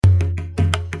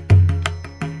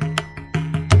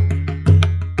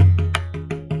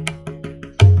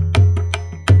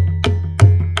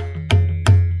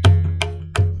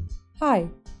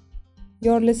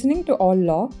You're listening to All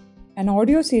Law, an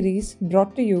audio series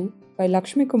brought to you by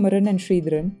Lakshmi Kumaran and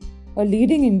Sridharan, a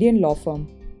leading Indian law firm.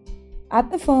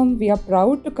 At the firm, we are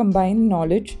proud to combine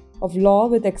knowledge of law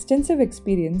with extensive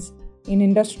experience in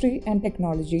industry and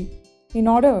technology in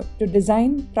order to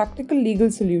design practical legal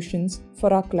solutions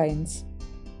for our clients.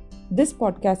 This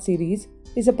podcast series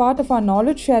is a part of our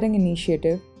knowledge sharing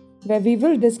initiative where we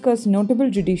will discuss notable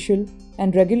judicial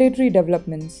and regulatory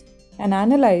developments and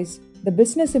analyze the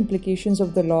business implications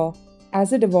of the law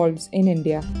as it evolves in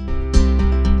India.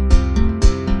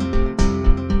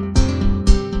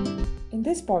 In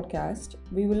this podcast,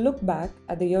 we will look back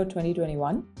at the year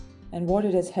 2021 and what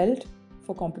it has held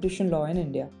for competition law in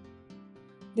India.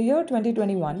 The year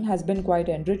 2021 has been quite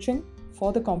enriching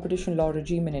for the competition law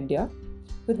regime in India,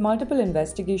 with multiple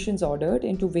investigations ordered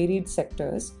into varied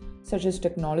sectors such as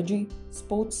technology,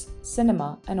 sports,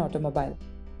 cinema, and automobile.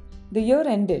 The year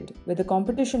ended with the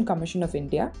Competition Commission of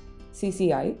India,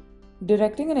 CCI,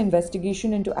 directing an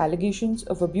investigation into allegations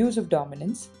of abuse of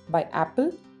dominance by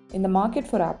Apple in the market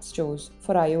for app stores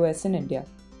for iOS in India.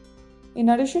 In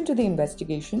addition to the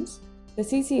investigations, the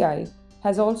CCI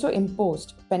has also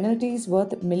imposed penalties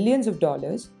worth millions of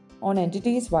dollars on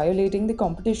entities violating the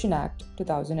Competition Act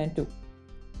 2002.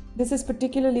 This is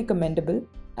particularly commendable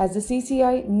as the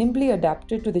CCI nimbly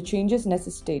adapted to the changes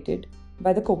necessitated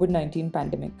by the COVID-19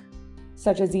 pandemic,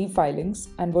 such as e-filings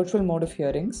and virtual mode of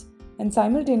hearings, and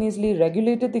simultaneously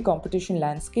regulated the competition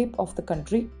landscape of the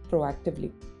country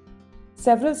proactively.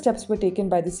 Several steps were taken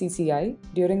by the CCI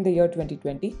during the year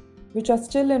 2020, which are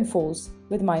still in force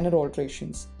with minor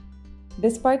alterations.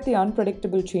 Despite the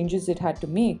unpredictable changes it had to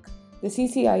make, the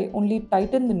CCI only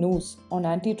tightened the noose on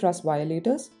antitrust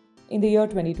violators in the year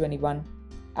 2021,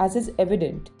 as is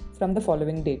evident from the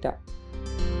following data.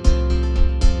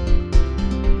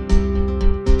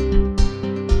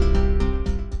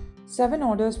 Seven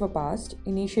orders were passed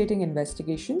initiating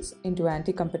investigations into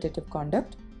anti-competitive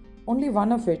conduct, only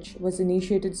one of which was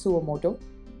initiated suo motu,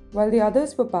 while the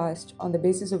others were passed on the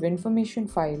basis of information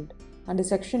filed under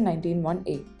Section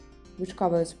 19(1)(a, which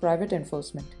covers private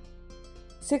enforcement.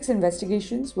 6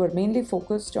 investigations were mainly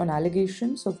focused on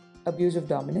allegations of abuse of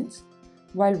dominance,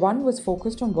 while one was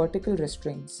focused on vertical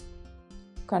restraints.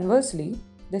 Conversely,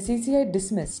 the CCI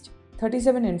dismissed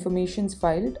 37 informations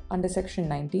filed under Section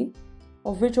 19,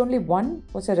 of which only one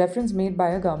was a reference made by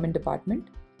a government department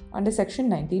under Section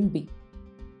 19(b).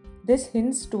 This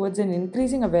hints towards an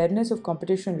increasing awareness of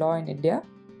competition law in India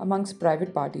amongst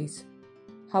private parties.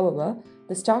 However,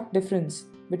 the stark difference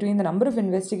between the number of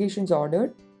investigations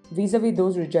ordered vis-a-vis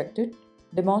those rejected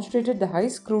demonstrated the high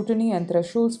scrutiny and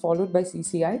thresholds followed by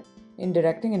CCI in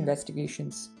directing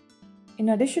investigations. In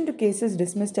addition to cases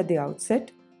dismissed at the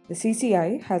outset, the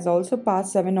CCI has also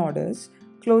passed 7 orders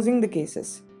closing the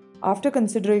cases, after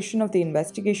consideration of the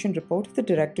investigation report of the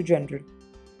Director General.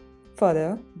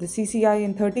 Further, the CCI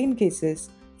in 13 cases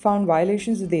found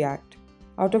violations of the Act,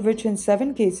 out of which in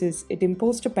 7 cases it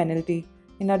imposed a penalty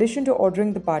in addition to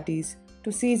ordering the parties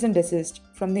to cease and desist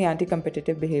from the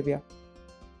anti-competitive behavior.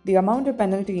 The amount of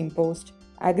penalty imposed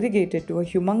aggregated to a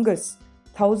humongous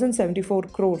 1,074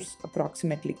 crores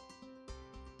approximately.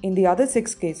 In the other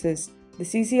 6 cases, the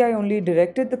CCI only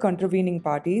directed the contravening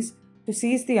parties to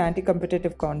cease the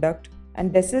anti-competitive conduct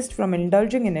and desist from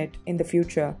indulging in it in the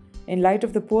future in light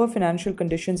of the poor financial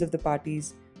conditions of the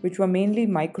parties, which were mainly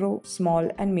micro, small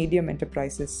and medium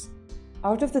enterprises.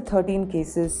 Out of the 13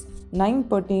 cases, 9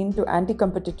 pertained to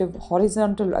anti-competitive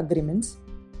horizontal agreements,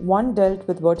 1 dealt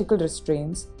with vertical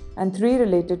restraints, and 3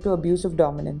 related to abuse of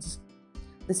dominance.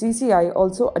 The CCI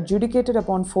also adjudicated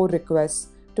upon 4 requests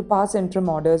to pass interim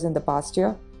orders in the past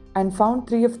year and found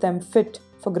 3 of them fit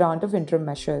for grant of interim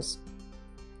measures.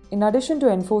 In addition to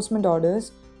enforcement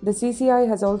orders, the CCI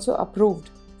has also approved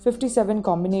 57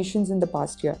 combinations in the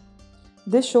past year.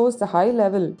 This shows the high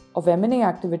level of M&A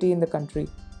activity in the country.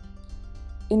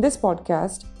 In this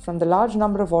podcast, from the large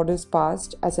number of orders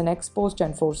passed as an ex-post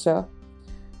enforcer,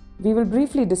 we will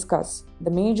briefly discuss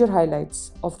the major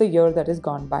highlights of the year that is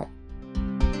gone by.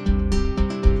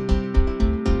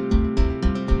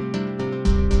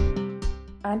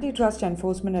 Antitrust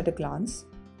enforcement at a glance.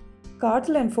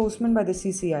 Cartel enforcement by the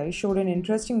CCI showed an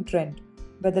interesting trend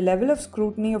where the level of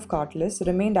scrutiny of cartelists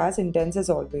remained as intense as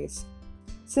always.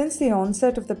 Since the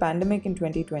onset of the pandemic in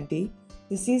 2020,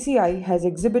 the CCI has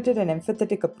exhibited an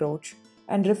empathetic approach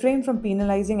and refrained from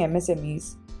penalizing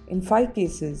MSMEs in 5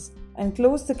 cases and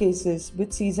closed the cases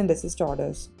with cease and desist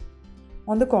orders.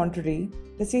 On the contrary,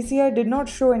 the CCI did not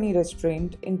show any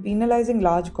restraint in penalizing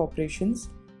large corporations,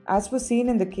 as was seen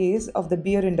in the case of the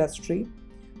beer industry,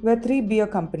 where 3 beer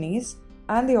companies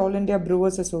and the All India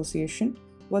Brewers Association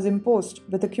was imposed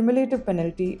with a cumulative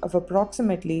penalty of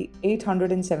approximately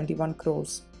 871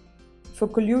 crores for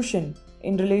collusion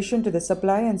in relation to the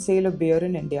supply and sale of beer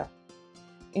in India.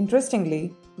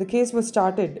 Interestingly, the case was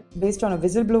started based on a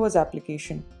whistleblower's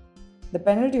application. The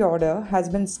penalty order has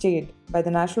been stayed by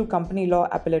the National Company Law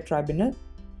Appellate Tribunal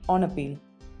on appeal.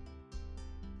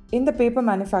 In the paper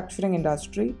manufacturing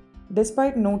industry,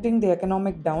 despite noting the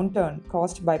economic downturn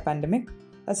caused by pandemic,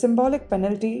 a symbolic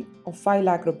penalty of 5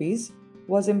 lakh rupees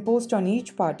was imposed on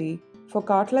each party for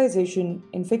cartelization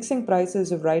in fixing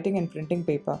prices of writing and printing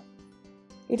paper.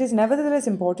 It is nevertheless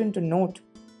important to note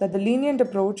that the lenient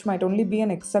approach might only be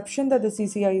an exception that the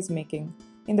CCI is making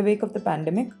in the wake of the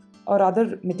pandemic or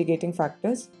other mitigating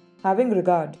factors, having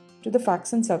regard to the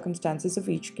facts and circumstances of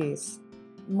each case.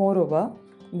 Moreover,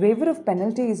 waiver of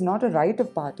penalty is not a right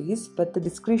of parties but the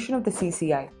discretion of the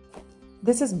CCI.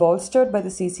 This is bolstered by the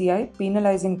CCI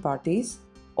penalizing parties,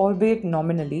 albeit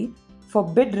nominally, for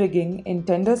bid rigging in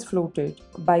tenders floated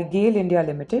by GAIL India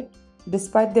Limited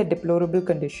despite their deplorable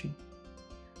condition.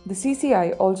 The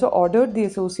CCI also ordered the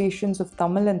associations of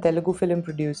Tamil and Telugu film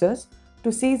producers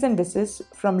to cease and desist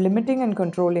from limiting and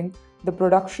controlling the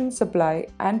production, supply,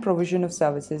 and provision of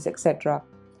services, etc.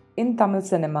 in Tamil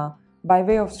cinema by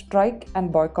way of strike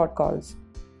and boycott calls.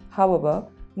 However,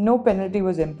 no penalty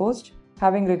was imposed,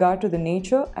 having regard to the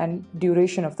nature and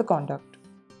duration of the conduct.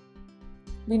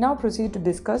 We now proceed to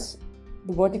discuss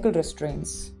the vertical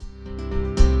restraints.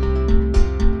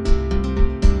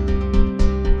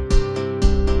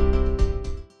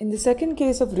 In the second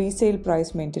case of resale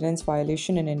price maintenance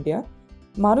violation in India,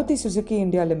 Maruti Suzuki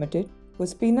India Limited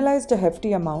was penalized a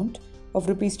hefty amount of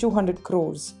Rs 200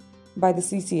 crores by the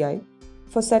CCI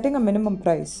for setting a minimum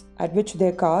price at which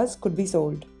their cars could be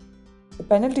sold. The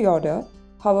penalty order,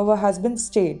 however, has been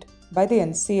stayed by the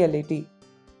NCLAT.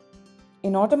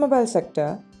 In automobile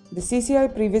sector, the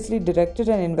CCI previously directed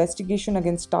an investigation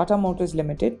against Tata Motors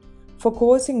Limited for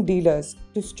coercing dealers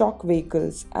to stock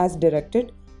vehicles as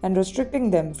directed and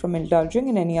restricting them from indulging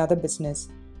in any other business,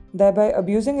 thereby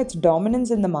abusing its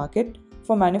dominance in the market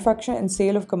for manufacture and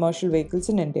sale of commercial vehicles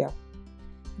in India.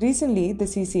 Recently, the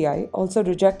CCI also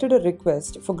rejected a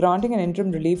request for granting an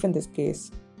interim relief in this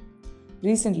case.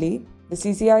 Recently, the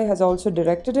CCI has also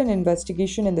directed an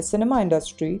investigation in the cinema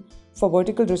industry for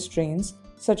vertical restraints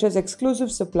such as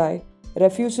exclusive supply,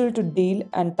 refusal to deal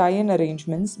and tie-in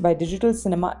arrangements by digital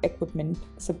cinema equipment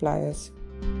suppliers.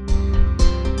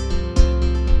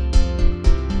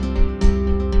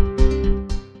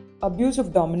 Abuse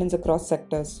of dominance across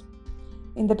sectors.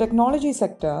 In the technology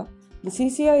sector, the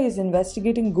CCI is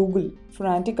investigating Google for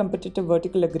anti-competitive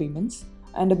vertical agreements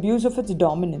and abuse of its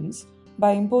dominance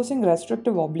by imposing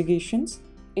restrictive obligations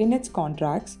in its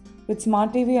contracts with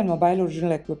smart TV and mobile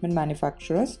original equipment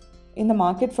manufacturers in the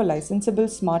market for licensable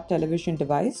smart television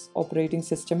device operating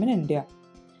system in India.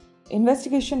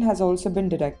 Investigation has also been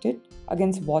directed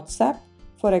against WhatsApp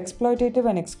for exploitative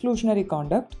and exclusionary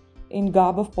conduct in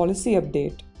garb of policy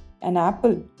update and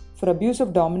Apple for abuse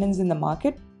of dominance in the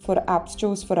market for app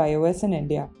stores for iOS in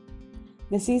India.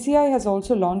 The CCI has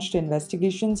also launched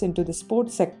investigations into the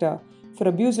sports sector for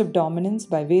abuse of dominance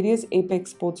by various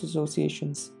apex sports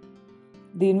associations.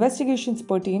 The investigations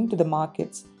pertain to the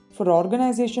markets for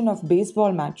organization of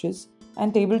baseball matches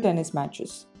and table tennis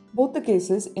matches. Both the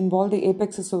cases involve the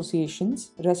apex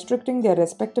associations restricting their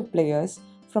respective players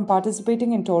from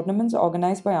participating in tournaments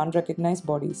organized by unrecognized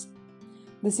bodies.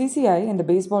 The CCI in the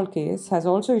baseball case has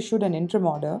also issued an interim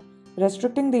order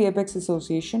restricting the apex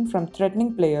association from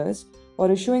threatening players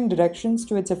or issuing directions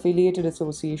to its affiliated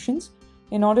associations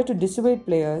in order to dissuade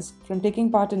players from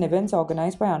taking part in events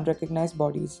organized by unrecognized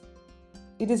bodies.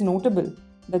 It is notable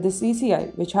that the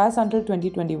CCI, which has until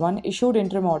 2021 issued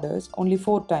interim orders only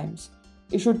 4 times,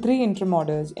 issued 3 interim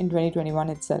orders in 2021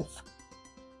 itself.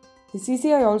 The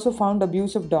CCI also found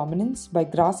abuse of dominance by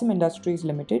Grasim Industries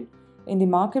Limited in the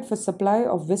market for supply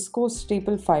of viscose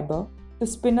staple fiber to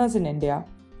spinners in India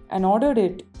and ordered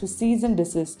it to cease and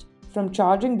desist from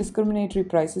charging discriminatory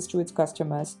prices to its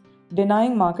customers,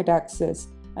 denying market access,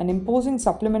 and imposing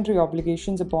supplementary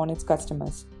obligations upon its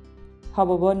customers.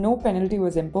 However, no penalty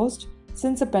was imposed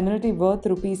since a penalty worth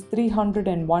Rs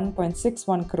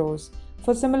 301.61 crores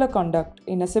for similar conduct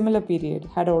in a similar period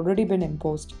had already been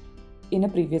imposed in a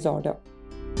previous order.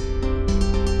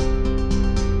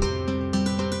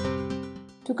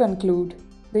 To conclude,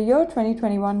 the year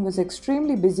 2021 was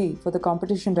extremely busy for the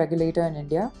competition regulator in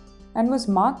India and was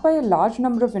marked by a large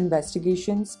number of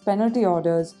investigations, penalty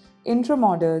orders, interim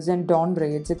orders, and dawn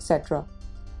raids, etc.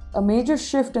 A major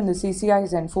shift in the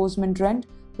CCI's enforcement trend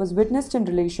was witnessed in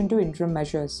relation to interim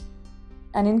measures.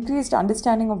 An increased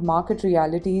understanding of market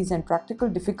realities and practical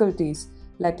difficulties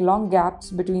like long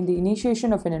gaps between the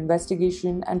initiation of an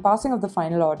investigation and passing of the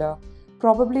final order,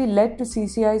 probably led to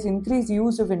CCI's increased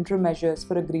use of interim measures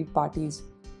for aggrieved parties.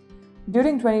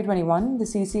 During 2021, the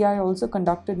CCI also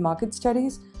conducted market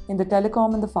studies in the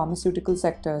telecom and the pharmaceutical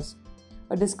sectors.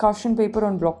 A discussion paper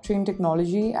on blockchain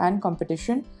technology and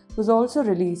competition was also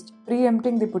released,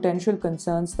 preempting the potential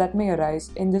concerns that may arise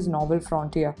in this novel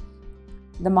frontier.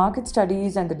 The market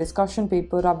studies and the discussion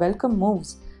paper are welcome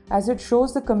moves as it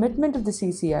shows the commitment of the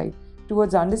CCI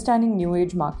towards understanding new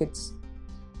age markets.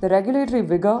 The regulatory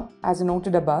vigor, as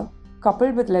noted above,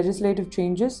 coupled with legislative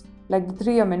changes like the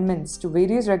 3 amendments to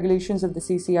various regulations of the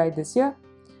CCI this year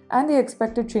and the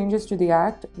expected changes to the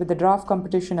Act with the Draft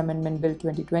Competition Amendment Bill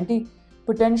 2020,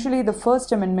 potentially the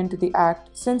first amendment to the Act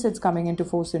since its coming into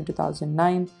force in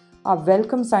 2009, are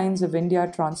welcome signs of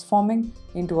India transforming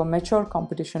into a mature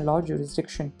competition law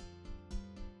jurisdiction.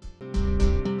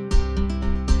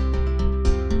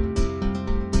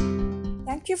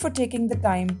 Thank you for taking the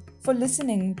time for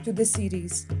listening to this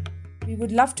series. We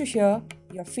would love to hear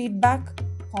your feedback,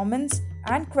 comments,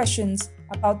 and questions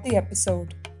about the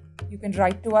episode. You can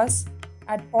write to us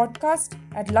at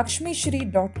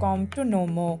podcast@lakshmishri.com to know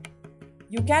more.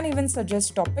 You can even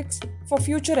suggest topics for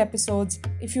future episodes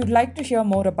if you'd like to hear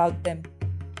more about them.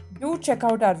 Do check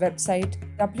out our website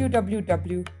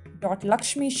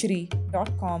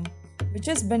www.lakshmishri.com, which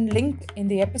has been linked in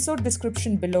the episode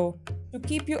description below to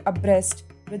keep you abreast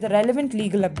with the relevant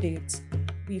legal updates.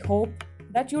 We hope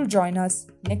that you'll join us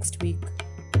next week.